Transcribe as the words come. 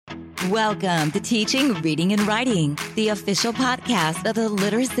Welcome to Teaching Reading and Writing, the official podcast of the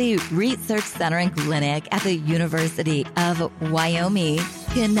Literacy Research Center and Clinic at the University of Wyoming,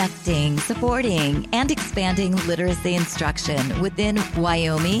 connecting, supporting, and expanding literacy instruction within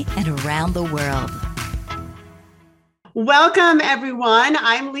Wyoming and around the world. Welcome, everyone.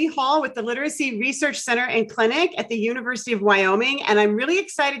 I'm Lee Hall with the Literacy Research Center and Clinic at the University of Wyoming, and I'm really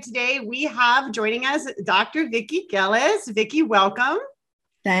excited today. We have joining us Dr. Vicki Gillis. Vicki, welcome.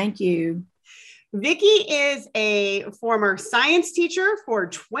 Thank you. Vicki is a former science teacher for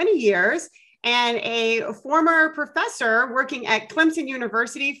 20 years and a former professor working at Clemson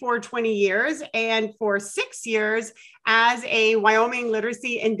University for 20 years and for 6 years as a Wyoming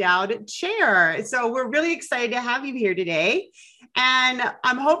Literacy Endowed Chair. So we're really excited to have you here today. And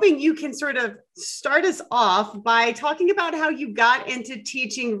I'm hoping you can sort of start us off by talking about how you got into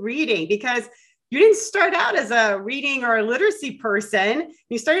teaching reading, because you didn't start out as a reading or a literacy person.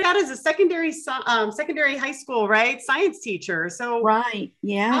 You started out as a secondary high school, right? Science teacher. So right,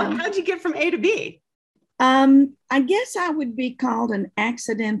 yeah. How'd you get from A to B? I guess I would be called an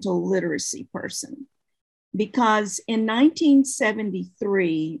accidental literacy person, because in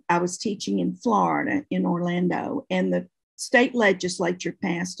 1973, I was teaching in Florida, in Orlando, and the state legislature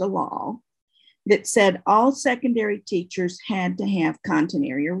passed a law that said all secondary teachers had to have content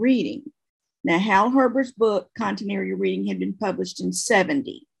area reading. Now, Hal Herber's book, Content Area Reading, had been published in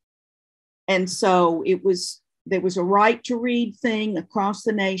 70. And so there was a right to read thing across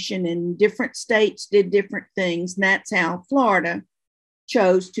the nation, and different states did different things. And that's how Florida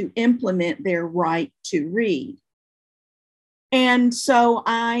chose to implement their right to read. And so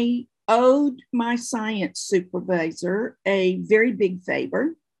I owed my science supervisor a very big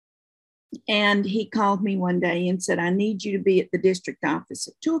favor. And he called me one day and said, I need you to be at the district office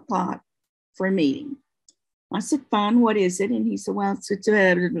at 2:00 for a meeting. I said, fine, what is it? And he said, well, I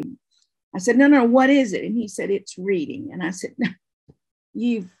said, no, what is it? And he said, it's reading. And I said, no,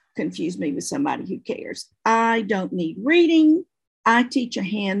 you've confused me with somebody who cares. I don't need reading. I teach a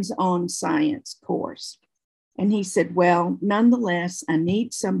hands-on science course. And he said, well, nonetheless, I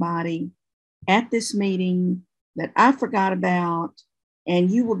need somebody at this meeting that I forgot about, and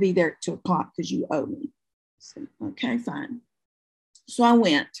you will be there at 2:00 because you owe me. I said, okay, fine. So I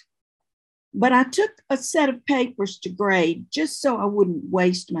went. But I took a set of papers to grade just so I wouldn't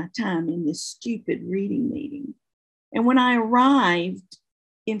waste my time in this stupid reading meeting. And when I arrived,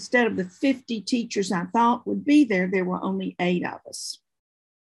 instead of the 50 teachers I thought would be there, there were only 8 of us,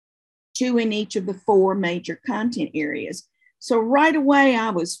 2 in each of the 4 major content areas. So right away, I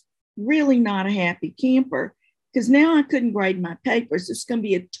was really not a happy camper, because now I couldn't grade my papers. It's going to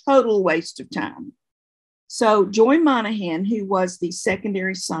be a total waste of time. So Joy Monahan, who was the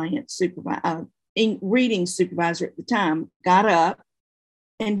secondary science reading supervisor at the time, got up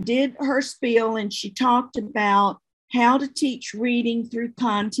and did her spiel, and she talked about how to teach reading through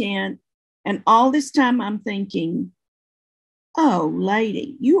content. And all this time I'm thinking, oh,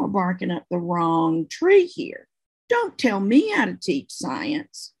 lady, you are barking up the wrong tree here. Don't tell me how to teach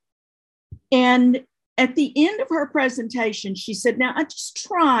science. And at the end of her presentation, she said, now I just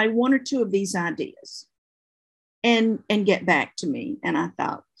try 1 or 2 of these ideas and get back to me. And I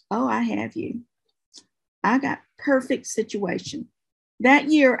thought, oh, I have you. I got perfect situation.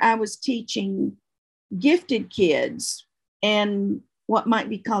 That year I was teaching gifted kids and what might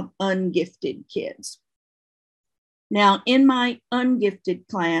be called ungifted kids. Now, in my ungifted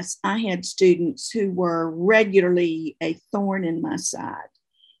class, I had students who were regularly a thorn in my side.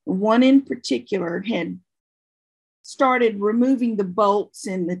 One in particular had started removing the bolts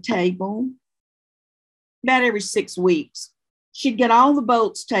in the table about every 6 weeks. She'd get all the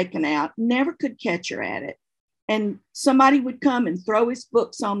bolts taken out, never could catch her at it. And somebody would come and throw his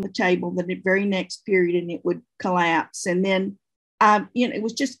books on the table the very next period, and it would collapse. And then, it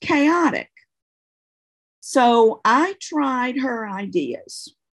was just chaotic. So I tried her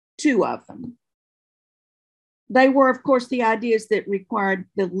ideas, 2 of them. They were, of course, the ideas that required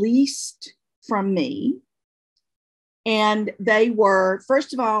the least from me. And they were,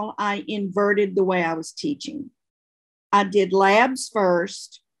 first of all, I inverted the way I was teaching. I did labs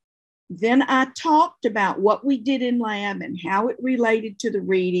first. Then I talked about what we did in lab and how it related to the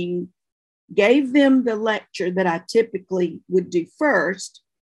reading, gave them the lecture that I typically would do first,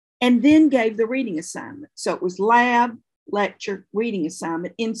 and then gave the reading assignment. So it was lab, lecture, reading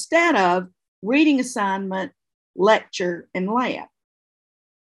assignment, instead of reading assignment, lecture, and lab.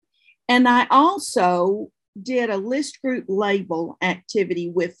 And I also did a list group label activity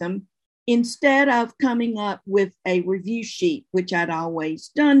with them instead of coming up with a review sheet, which I'd always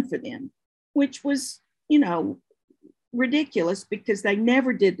done for them, which was, ridiculous because they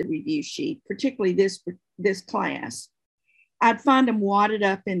never did the review sheet, particularly this class. I'd find them wadded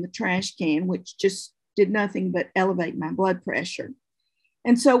up in the trash can, which just did nothing but elevate my blood pressure.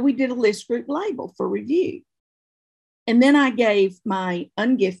 And so we did a list group label for review. And then I gave my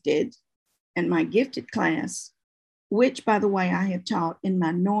ungifted and my gifted class, which, by the way, I have taught in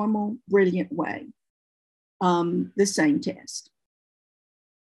my normal, brilliant way, the same test.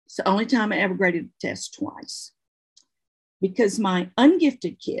 It's the only time I ever graded the test twice. Because my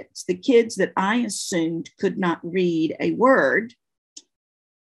ungifted kids, the kids that I assumed could not read a word,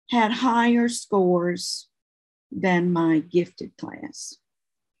 had higher scores than my gifted class.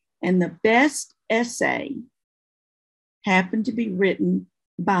 And the best essay happened to be written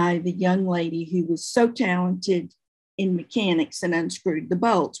by the young lady who was so talented in mechanics and unscrewed the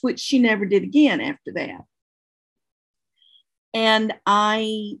bolts, which she never did again after that. And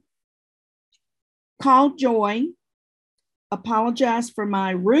I called Joy, apologized for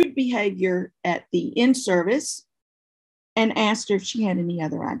my rude behavior at the in-service, and asked her if she had any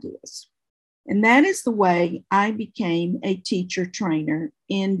other ideas. And that is the way I became a teacher trainer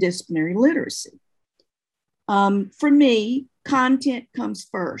in disciplinary literacy. For me, content comes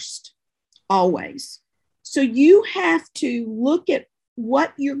first, always. So you have to look at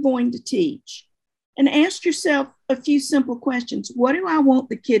what you're going to teach and ask yourself a few simple questions. What do I want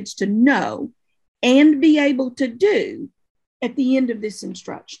the kids to know and be able to do at the end of this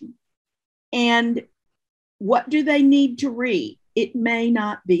instruction? And what do they need to read? It may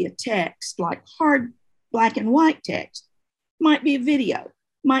not be a text like hard black and white text. Might be a video,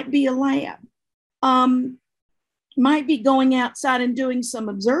 might be a lab, might be going outside and doing some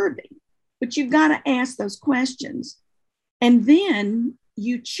observing. But you've got to ask those questions. And then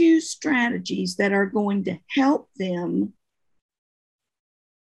you choose strategies that are going to help them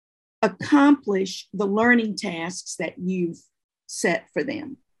accomplish the learning tasks that you've set for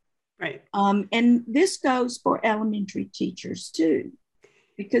them. Right. And this goes for elementary teachers too,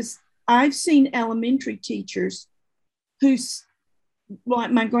 because I've seen elementary teachers who's,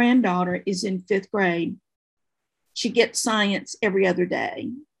 like my granddaughter is in 5th grade. She gets science every other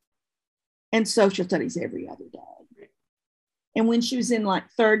day and social studies every other day. And when she was in like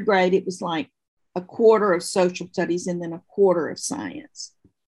 3rd grade, it was like a quarter of social studies and then a quarter of science.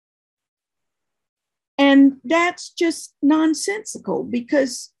 And that's just nonsensical,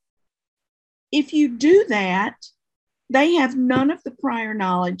 because if you do that, they have none of the prior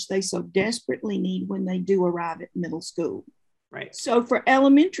knowledge they so desperately need when they do arrive at middle school. Right. So for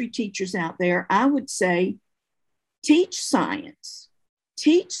elementary teachers out there, I would say teach science,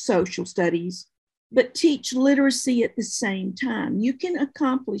 teach social studies, but teach literacy at the same time. You can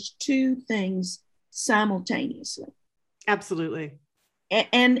accomplish 2 things simultaneously. Absolutely.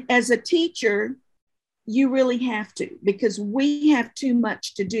 And as a teacher, you really have to, because we have too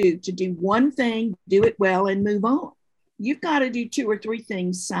much to do one thing, do it well, and move on. You've got to do 2 or 3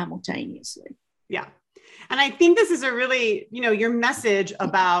 things simultaneously. Yeah. And I think this is a really, your message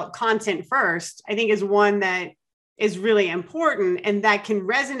about content first, I think is one that is really important and that can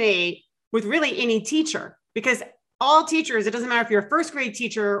resonate with really any teacher, because all teachers, it doesn't matter if you're a 1st grade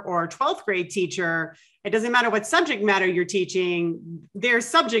teacher or a 12th grade teacher, it doesn't matter what subject matter you're teaching, there's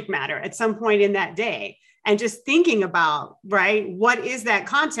subject matter at some point in that day. And just thinking about, right, what is that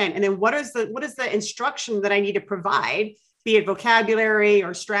content? And then what is the instruction that I need to provide, be it vocabulary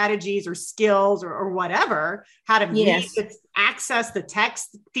or strategies or skills or whatever, how to read, access the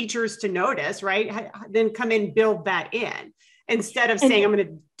text, features to notice, right? Then come in, build that in, instead of saying, I'm going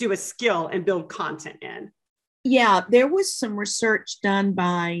to do a skill and build content in. Yeah, there was some research done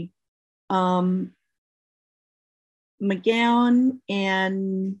by McGowan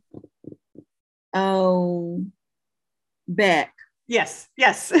and Beck. Yes.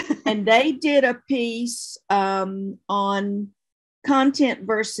 And they did a piece on content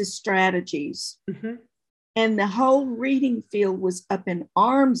versus strategies. Mm-hmm. And the whole reading field was up in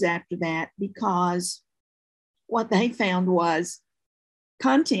arms after that, because what they found was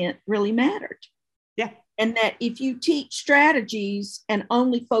content really mattered. Yeah. And that if you teach strategies and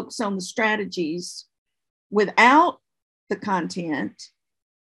only focus on the strategies without the content,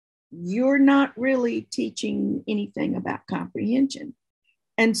 you're not really teaching anything about comprehension.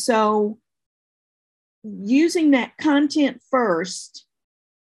 And so using that content first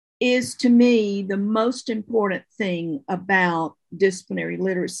is, to me, the most important thing about disciplinary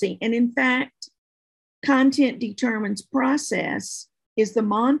literacy. And in fact, content determines process is the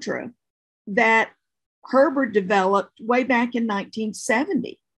mantra that Herbert developed way back in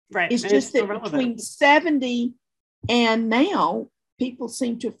 1970. Right. It's just that between 70 and now, people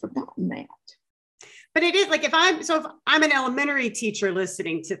seem to have forgotten that. But it is like if I'm an elementary teacher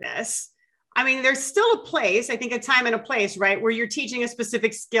listening to this, I mean, there's still a place, I think a time and a place, right, where you're teaching a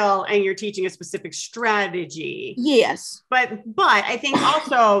specific skill and you're teaching a specific strategy. Yes. But I think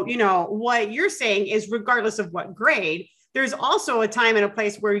also, what you're saying is regardless of what grade, there's also a time and a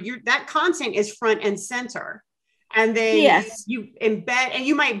place where that content is front and center. And then you embed, and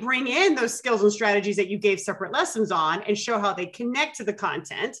you might bring in those skills and strategies that you gave separate lessons on and show how they connect to the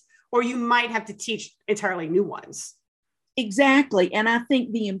content, or you might have to teach entirely new ones. Exactly. And I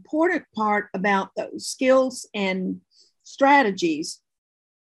think the important part about those skills and strategies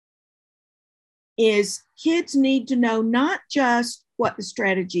is kids need to know not just what the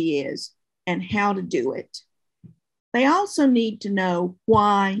strategy is and how to do it. They also need to know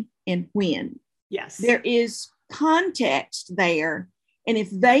why and when. Yes. There is context there. And if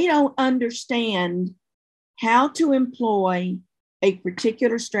they don't understand how to employ a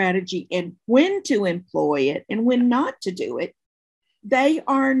particular strategy and when to employ it and when not to do it, they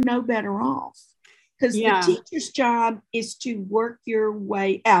are no better off. Because the teacher's job is to work your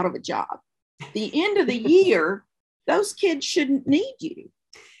way out of a job. The end of the year, those kids shouldn't need you.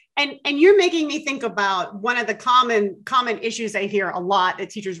 And you're making me think about one of the common issues I hear a lot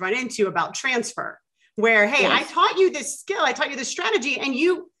that teachers run into about transfer, where, hey, I taught you this skill, I taught you this strategy, and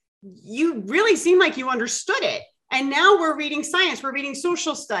you really seem like you understood it. And now we're reading science, we're reading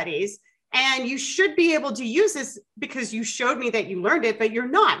social studies, and you should be able to use this because you showed me that you learned it, but you're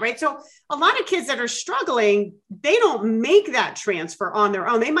not, right? So a lot of kids that are struggling, they don't make that transfer on their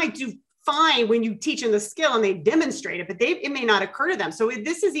own. They might do fine when you teach them the skill and they demonstrate it, but it may not occur to them. So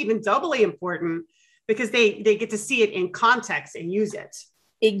this is even doubly important because they get to see it in context and use it.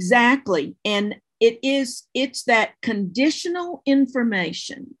 Exactly. And it's that conditional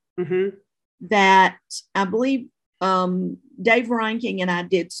information that I believe Dave Reinking and I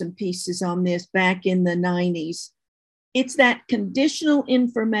did some pieces on this back in the 90s. It's that conditional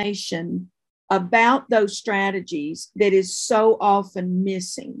information about those strategies that is so often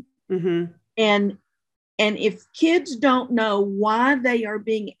missing. And if kids don't know why they are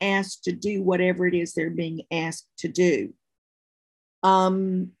being asked to do whatever it is they're being asked to do,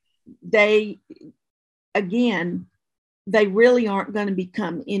 they really aren't going to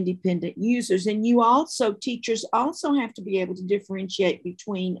become independent users. And teachers also have to be able to differentiate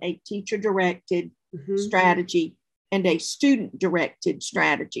between a teacher-directed strategy and a student-directed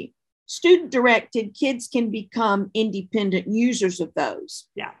strategy. Student-directed, kids can become independent users of those.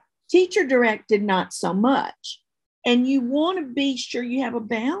 Yeah. Teacher-directed, not so much. And you want to be sure you have a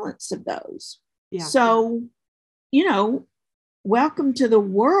balance of those. Yeah. So, welcome to the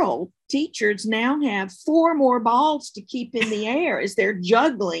world. Teachers now have 4 more balls to keep in the air as they're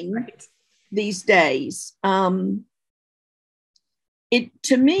juggling these days. To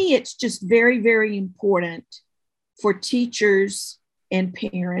me, it's just very, very important for teachers and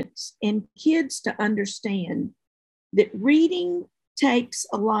parents and kids to understand that reading takes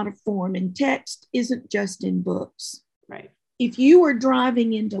a lot of form, and text isn't just in books. Right. If you were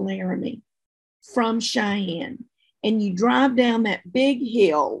driving into Laramie from Cheyenne and you drive down that big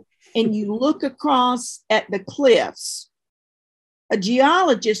hill and you look across at the cliffs, a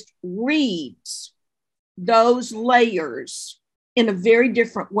geologist reads those layers in a very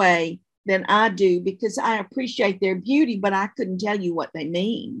different way than I do, because I appreciate their beauty, but I couldn't tell you what they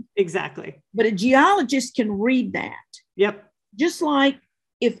mean. Exactly. But a geologist can read that. Yep. Just like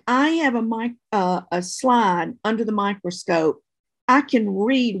if I have a slide under the microscope, I can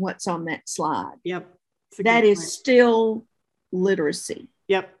read what's on that slide. Yep. That is still literacy.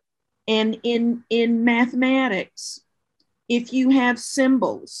 Yep. And in mathematics, if you have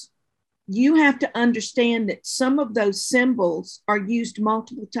symbols, you have to understand that some of those symbols are used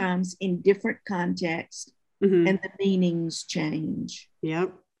multiple times in different contexts, and the meanings change.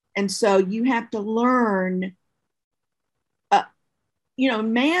 Yep. And so you have to learn,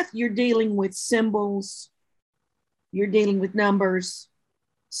 math, you're dealing with symbols, you're dealing with numbers,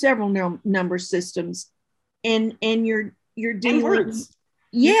 several number systems, and you're dealing and words.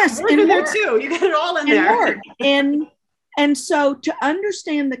 Yes, and in there too. You got it all in there. And so to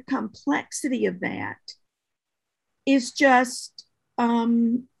understand the complexity of that is just,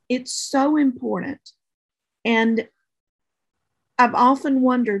 it's so important. And I've often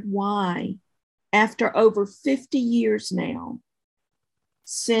wondered why, after over 50 years now,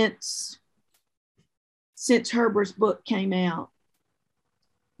 since Herbert's book came out,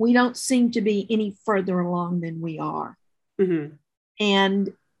 we don't seem to be any further along than we are.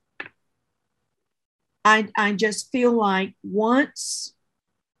 And I just feel like once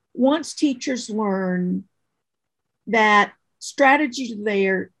teachers learn that strategies are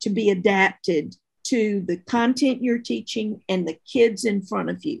there to be adapted to the content you're teaching and the kids in front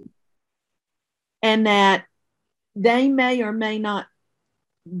of you. And that they may or may not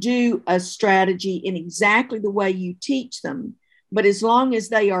do a strategy in exactly the way you teach them, but as long as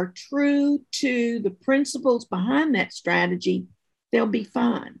they are true to the principles behind that strategy, they'll be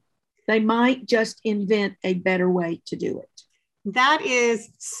fine. They might just invent a better way to do it. That is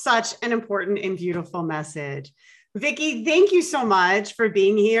such an important and beautiful message. Vicki, thank you so much for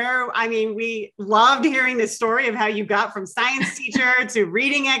being here. I mean, we loved hearing the story of how you got from science teacher to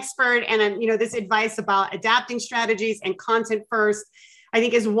reading expert, and this advice about adapting strategies and content first, I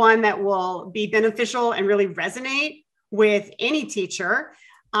think is one that will be beneficial and really resonate with any teacher.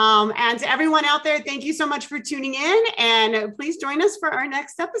 And to everyone out there, thank you so much for tuning in, and please join us for our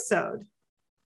next episode.